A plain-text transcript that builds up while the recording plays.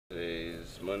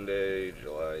Monday,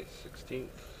 July 16th,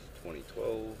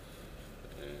 2012,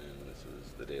 and this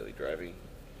is the daily driving.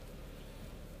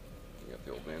 We got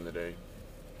the old man today.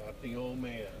 Not the old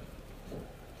man.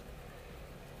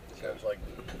 Sounds like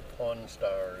Pawn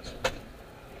Stars.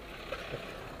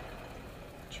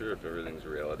 Sure, if everything's a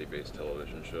reality-based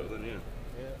television show, then yeah.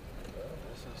 Yeah, well,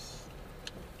 this is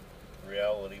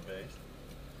reality-based.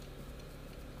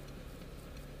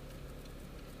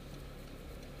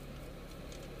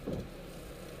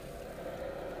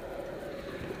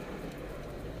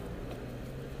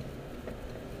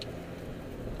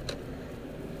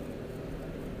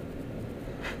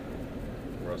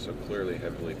 We're also clearly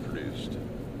heavily produced.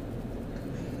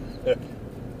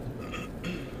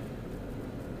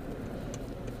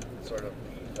 Sort of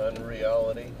the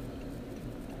unreality.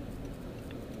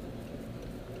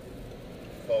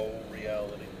 Faux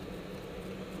reality.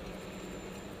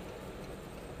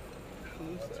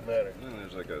 What's the matter? No,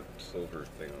 there's like a silver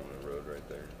thing on the road right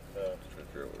there. Oh. Just trying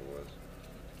to figure out what it was.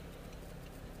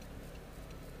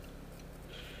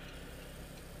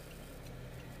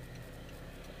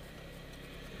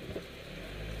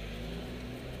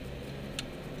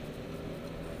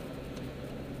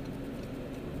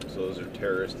 So those are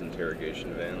terrorist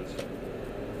interrogation vans.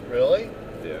 Really?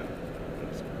 Yeah,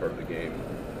 that's part of the game.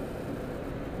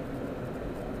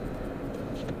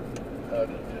 How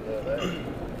did you know that?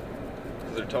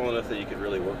 Because they're telling us that you could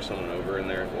really work someone over in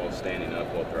there while standing up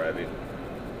while driving.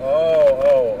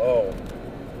 Oh.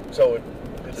 So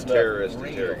it's a not terrorist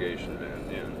real. Interrogation van,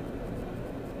 yeah.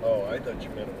 Oh, I thought you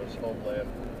meant it was Homeland.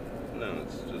 No,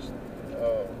 it's just...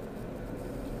 Oh.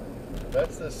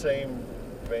 That's the same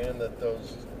van that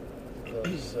those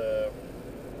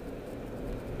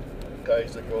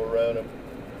guys that go around and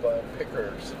buy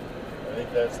pickers. I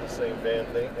think that's the same van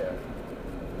they have.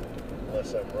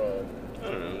 Unless I'm wrong. I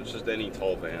don't know, it's just any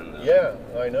tall van though. Yeah,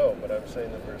 I know, but I'm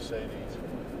saying the Mercedes.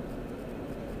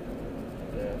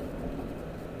 Yeah.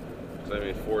 Because I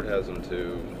mean, Ford has them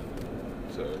too,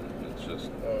 so it's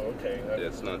just... Oh, okay.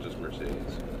 It's not just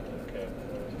Mercedes. Okay,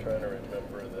 I was trying to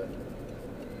remember the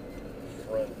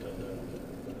front of the...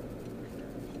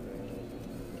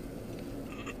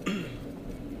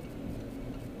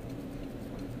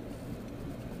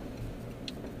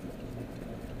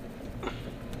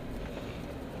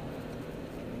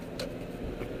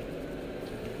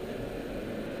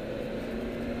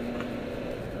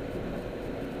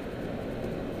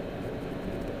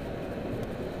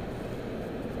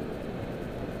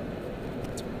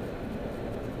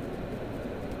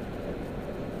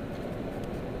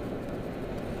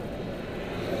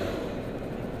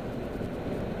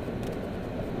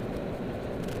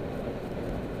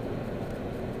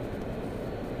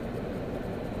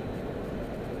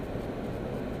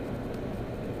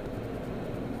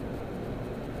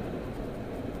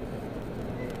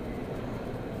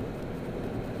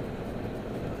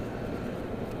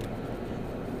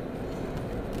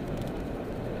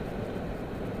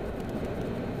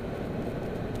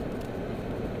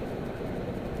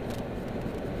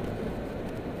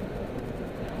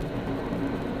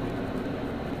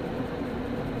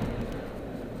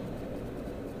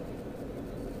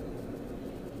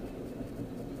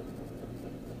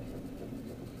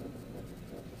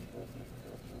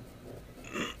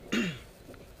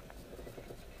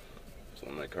 So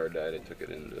when my car died, I took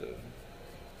it into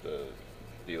the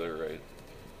dealer, right?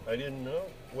 I didn't know.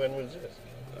 When was this?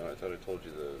 I thought I told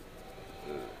you the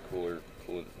coolant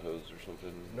hose or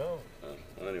something. No.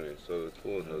 Well, anyway, so the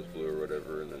coolant hose blew or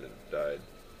whatever, and then it died.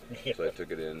 Yeah. So I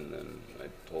took it in, and I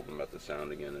told them about the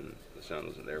sound again, and the sound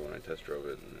wasn't there when I test drove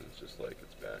it, and it's just like,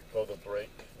 it's back. Oh, the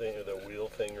brake thing, or the wheel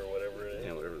thing, or whatever it is?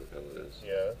 Yeah, whatever the hell it is.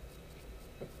 Yeah.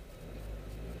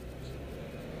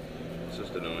 It's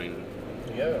just annoying.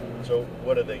 Yeah. So,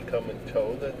 what, do they come and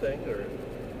tow the thing, or?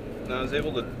 No, I was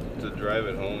able to drive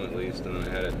it home at least, and then I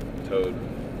had it towed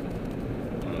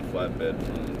on a flatbed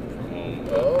from home.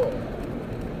 Oh.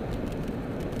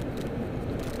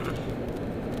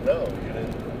 No, you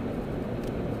didn't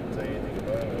say anything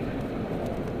about it.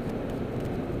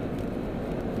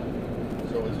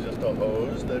 So it was just a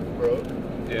hose that broke?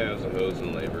 Yeah, it was a hose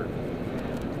and labor.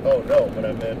 Oh, no, but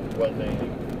I meant wasn't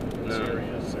anything No.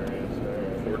 serious. All right.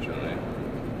 Fortunately.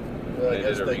 Well, I They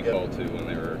guess did a they recall get... too when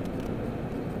they were...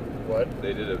 What?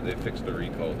 They fixed the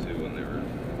recall too when they were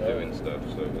doing stuff,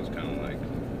 so it was kind of like...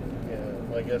 Yeah,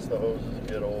 well, I guess the hoses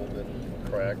get old and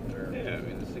cracked, or... Yeah, I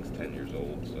mean, this thing's 10 years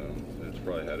old, so it's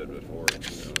probably had it before, who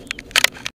knows.